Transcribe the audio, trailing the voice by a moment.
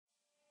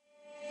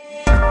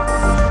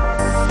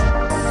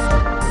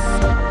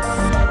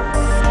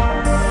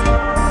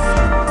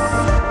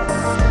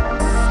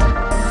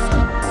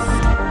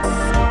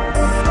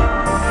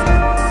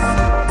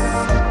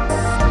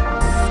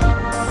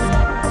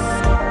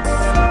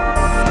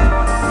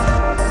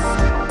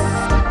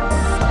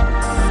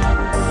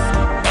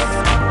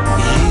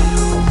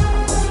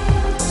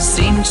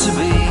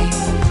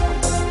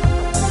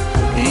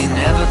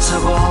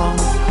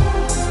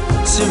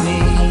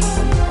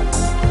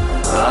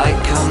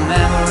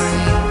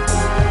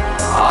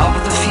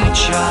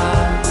future.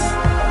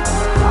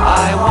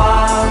 I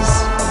was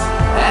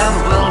and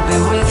will be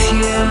with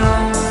you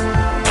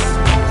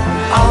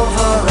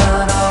over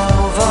and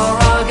over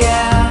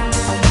again.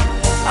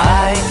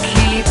 I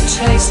keep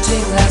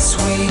tasting that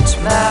sweet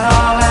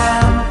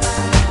Maryland,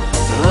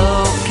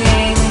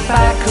 looking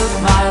back at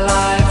my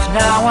life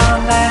now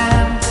and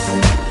then,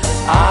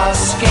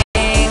 asking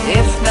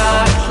if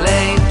not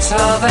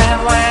later than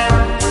when.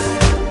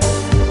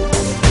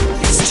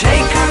 It's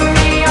taken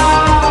me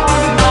all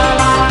my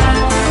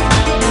life.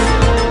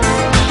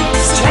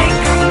 It's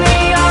taken me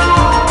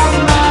all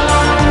my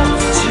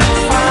life to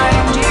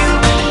find you.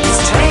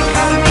 It's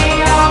taken me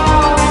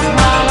all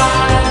my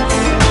life.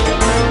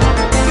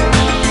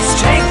 It's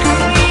taken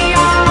me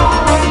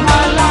all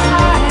my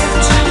life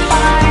to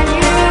find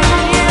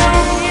you.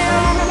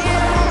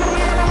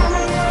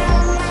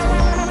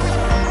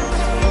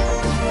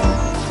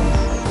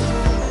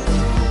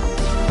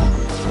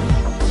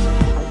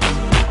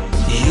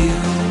 You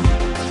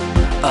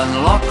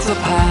unlock the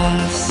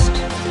past,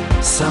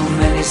 so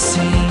many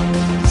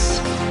scenes,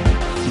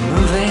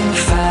 moving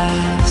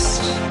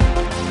fast.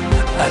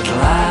 At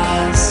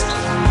last,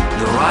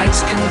 the right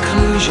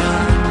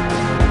conclusion,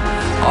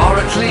 or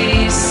at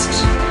least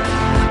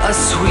a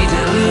sweet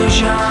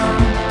illusion.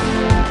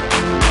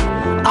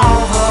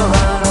 Over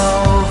and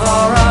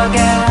over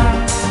again,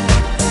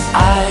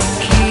 I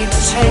keep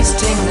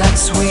tasting that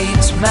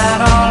sweet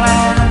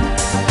Maryland,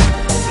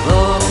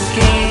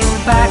 looking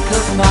back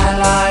at my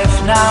life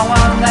now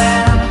and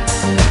then,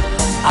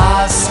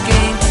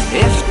 asking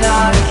if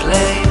not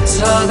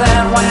later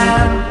than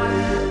when.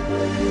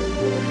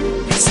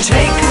 It's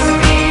taken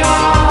me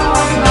all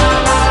my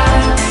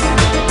life.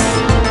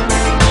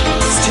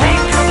 It's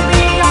taken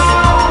me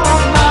all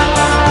my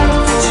life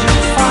to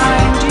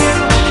find you.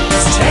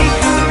 It's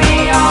taken me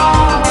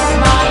all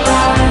my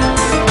life.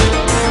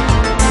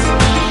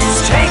 It's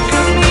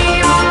taken me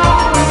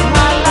all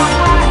my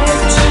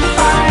life to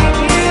find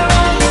you.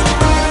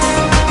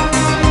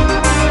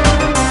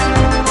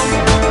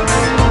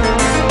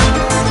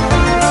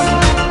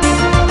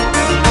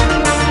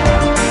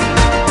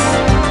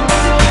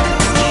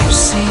 You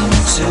seem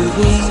to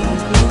be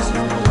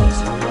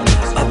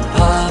a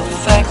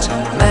perfect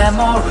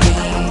memory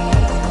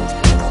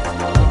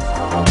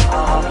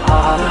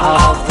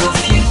of the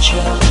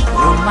future,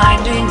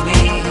 reminding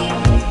me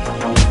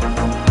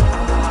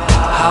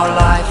how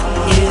life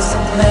is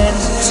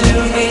meant to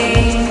be.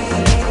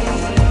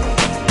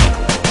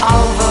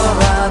 Over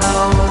and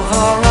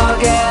over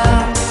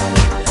again,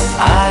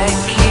 I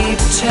keep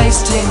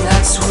tasting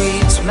that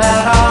sweet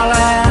metal.